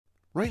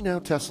Right now,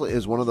 Tesla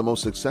is one of the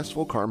most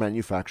successful car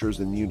manufacturers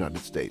in the United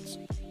States.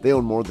 They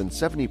own more than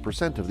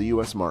 70% of the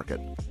U.S.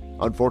 market.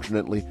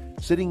 Unfortunately,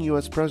 sitting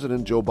U.S.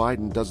 President Joe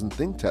Biden doesn't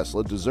think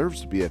Tesla deserves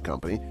to be a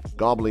company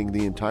gobbling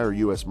the entire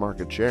U.S.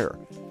 market share,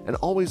 and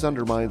always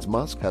undermines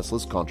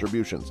Tesla's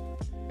contributions.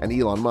 And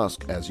Elon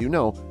Musk, as you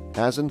know,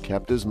 hasn't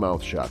kept his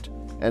mouth shut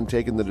and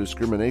taken the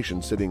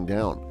discrimination sitting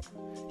down.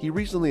 He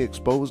recently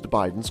exposed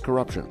Biden's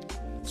corruption.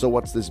 So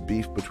what's this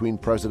beef between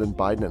President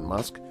Biden and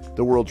Musk,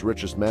 the world's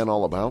richest man,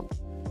 all about?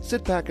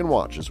 Sit back and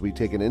watch as we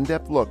take an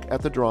in-depth look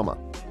at the drama.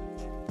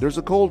 There's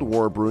a Cold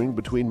War brewing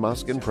between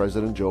Musk and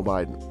President Joe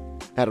Biden.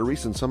 At a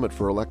recent summit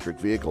for electric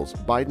vehicles,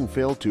 Biden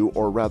failed to,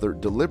 or rather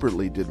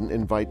deliberately didn't,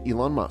 invite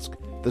Elon Musk,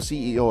 the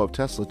CEO of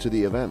Tesla, to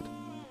the event.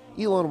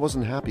 Elon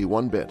wasn't happy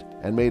one bit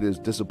and made his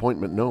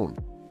disappointment known.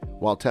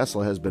 While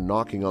Tesla has been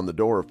knocking on the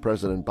door of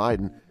President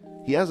Biden,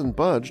 he hasn't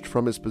budged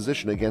from his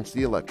position against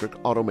the electric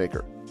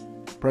automaker.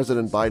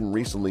 President Biden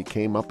recently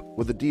came up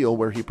with a deal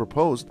where he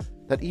proposed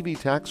that EV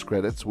tax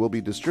credits will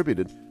be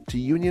distributed to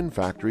union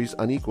factories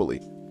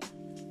unequally.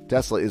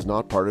 Tesla is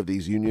not part of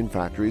these union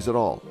factories at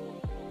all.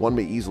 One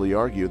may easily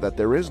argue that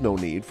there is no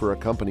need for a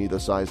company the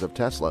size of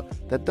Tesla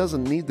that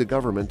doesn't need the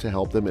government to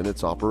help them in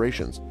its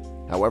operations.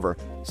 However,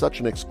 such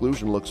an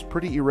exclusion looks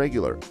pretty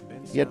irregular.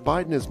 Yet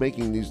Biden is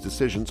making these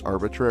decisions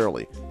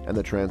arbitrarily, and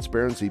the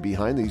transparency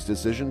behind these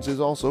decisions is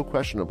also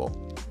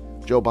questionable.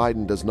 Joe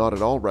Biden does not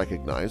at all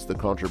recognize the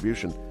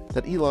contribution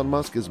that Elon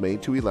Musk has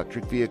made to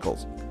electric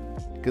vehicles.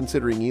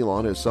 Considering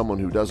Elon is someone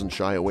who doesn't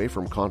shy away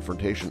from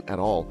confrontation at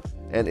all,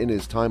 and in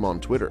his time on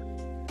Twitter,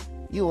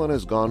 Elon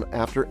has gone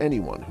after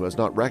anyone who has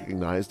not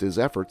recognized his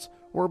efforts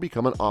or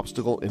become an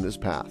obstacle in his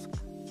path.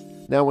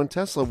 Now, when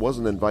Tesla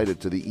wasn't invited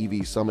to the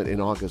EV summit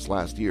in August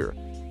last year,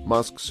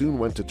 Musk soon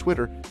went to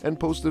Twitter and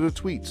posted a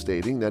tweet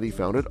stating that he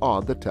found it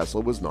odd that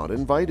Tesla was not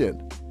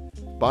invited.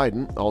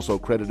 Biden also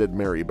credited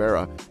Mary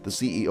Barra, the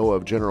CEO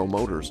of General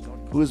Motors,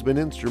 who has been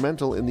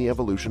instrumental in the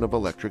evolution of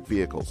electric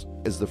vehicles,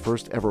 as the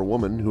first ever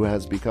woman who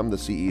has become the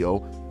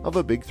CEO of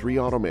a Big Three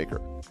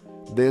automaker.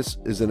 This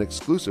is an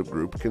exclusive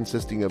group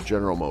consisting of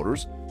General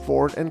Motors,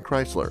 Ford, and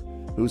Chrysler,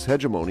 whose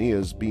hegemony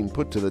is being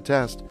put to the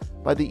test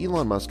by the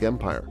Elon Musk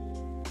empire.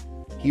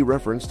 He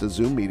referenced a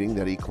Zoom meeting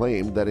that he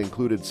claimed that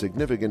included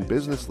significant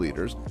business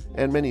leaders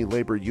and many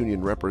labor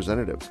union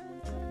representatives.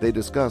 They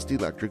discussed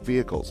electric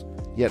vehicles,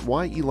 yet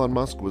why Elon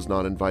Musk was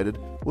not invited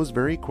was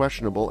very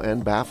questionable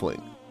and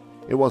baffling.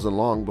 It wasn't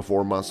long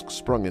before Musk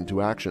sprung into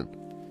action.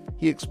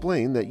 He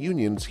explained that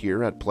unions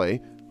here at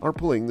play are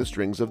pulling the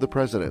strings of the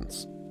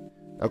president's.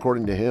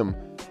 According to him,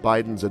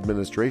 Biden's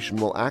administration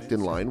will act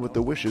in line with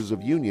the wishes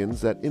of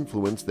unions that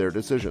influence their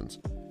decisions.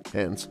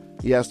 Hence,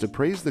 he has to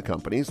praise the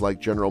companies like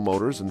General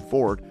Motors and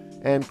Ford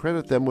and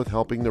credit them with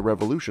helping the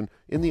revolution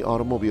in the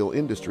automobile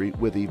industry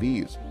with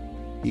EVs.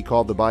 He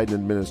called the Biden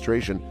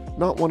administration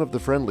not one of the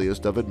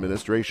friendliest of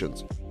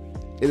administrations.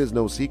 It is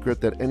no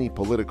secret that any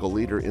political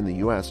leader in the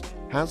U.S.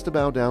 has to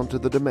bow down to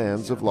the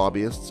demands of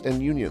lobbyists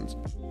and unions.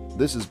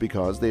 This is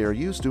because they are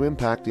used to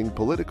impacting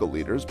political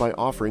leaders by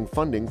offering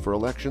funding for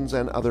elections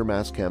and other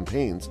mass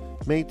campaigns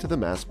made to the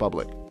mass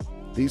public.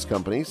 These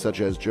companies, such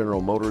as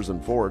General Motors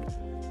and Ford,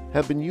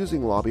 have been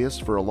using lobbyists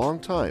for a long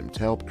time to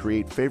help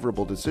create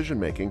favorable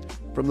decision-making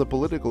from the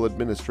political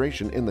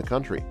administration in the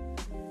country.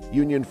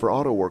 Union for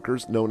Auto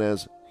Workers, known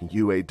as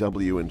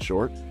UAW in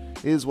short,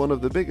 is one of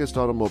the biggest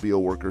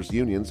automobile workers'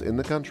 unions in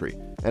the country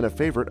and a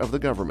favorite of the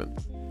government.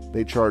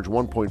 They charge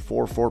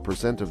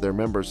 1.44% of their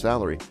members'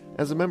 salary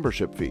as a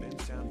membership fee.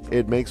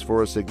 It makes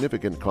for a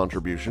significant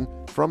contribution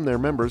from their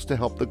members to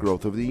help the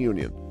growth of the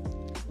union.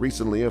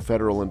 Recently, a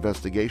federal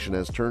investigation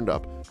has turned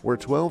up where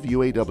 12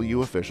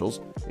 UAW officials,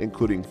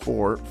 including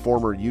 4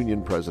 former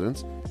union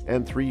presidents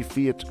and 3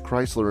 Fiat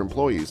Chrysler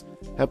employees,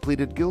 have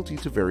pleaded guilty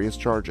to various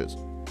charges.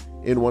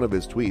 In one of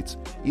his tweets,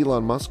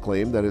 Elon Musk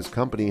claimed that his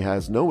company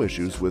has no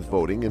issues with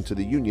voting into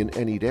the union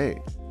any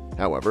day.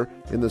 However,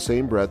 in the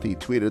same breath, he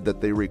tweeted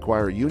that they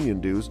require union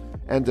dues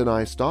and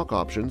deny stock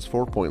options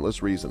for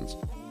pointless reasons.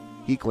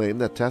 He claimed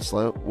that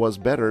Tesla was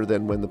better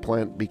than when the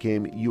plant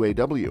became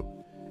UAW,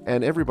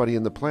 and everybody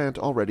in the plant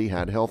already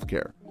had health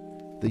care.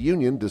 The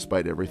union,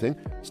 despite everything,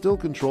 still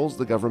controls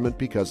the government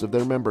because of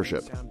their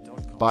membership.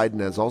 Biden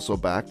has also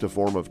backed a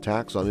form of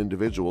tax on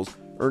individuals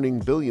earning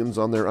billions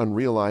on their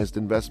unrealized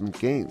investment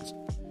gains.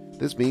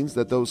 This means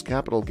that those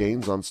capital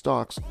gains on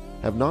stocks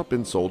have not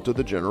been sold to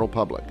the general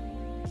public.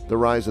 The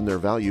rise in their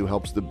value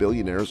helps the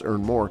billionaires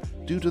earn more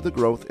due to the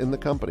growth in the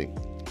company.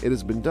 It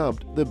has been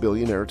dubbed the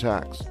billionaire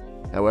tax.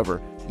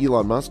 However,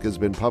 Elon Musk has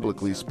been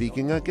publicly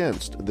speaking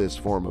against this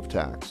form of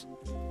tax.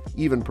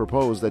 Even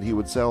proposed that he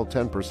would sell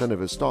 10% of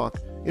his stock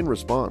in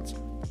response.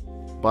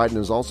 Biden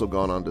has also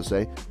gone on to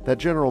say that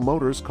General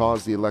Motors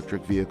caused the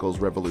electric vehicles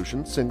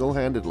revolution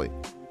single-handedly,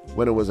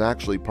 when it was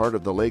actually part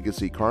of the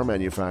legacy car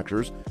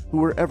manufacturers who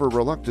were ever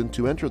reluctant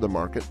to enter the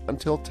market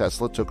until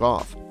Tesla took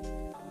off.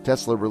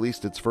 Tesla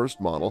released its first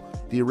model,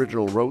 the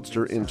original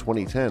Roadster, in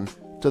 2010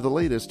 to the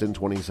latest in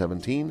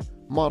 2017,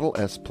 Model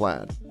S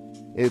Plaid.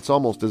 It's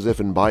almost as if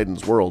in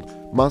Biden's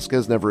world, Musk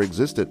has never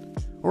existed.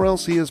 or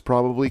else he has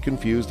probably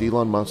confused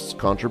Elon Musk's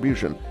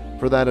contribution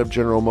for that of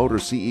General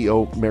Motors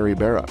CEO Mary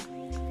Barra.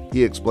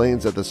 He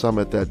explains at the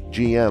summit that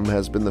GM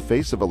has been the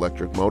face of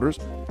electric motors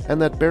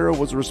and that Barra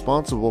was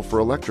responsible for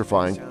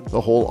electrifying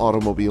the whole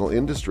automobile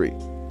industry.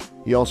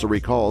 He also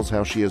recalls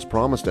how she has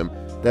promised him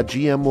that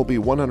GM will be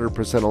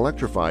 100%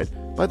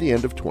 electrified by the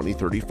end of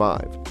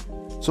 2035.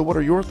 So what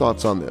are your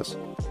thoughts on this?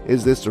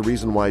 Is this the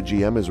reason why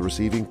GM is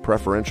receiving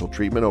preferential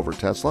treatment over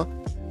Tesla?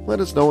 Let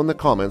us know in the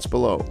comments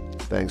below.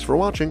 Thanks for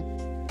watching.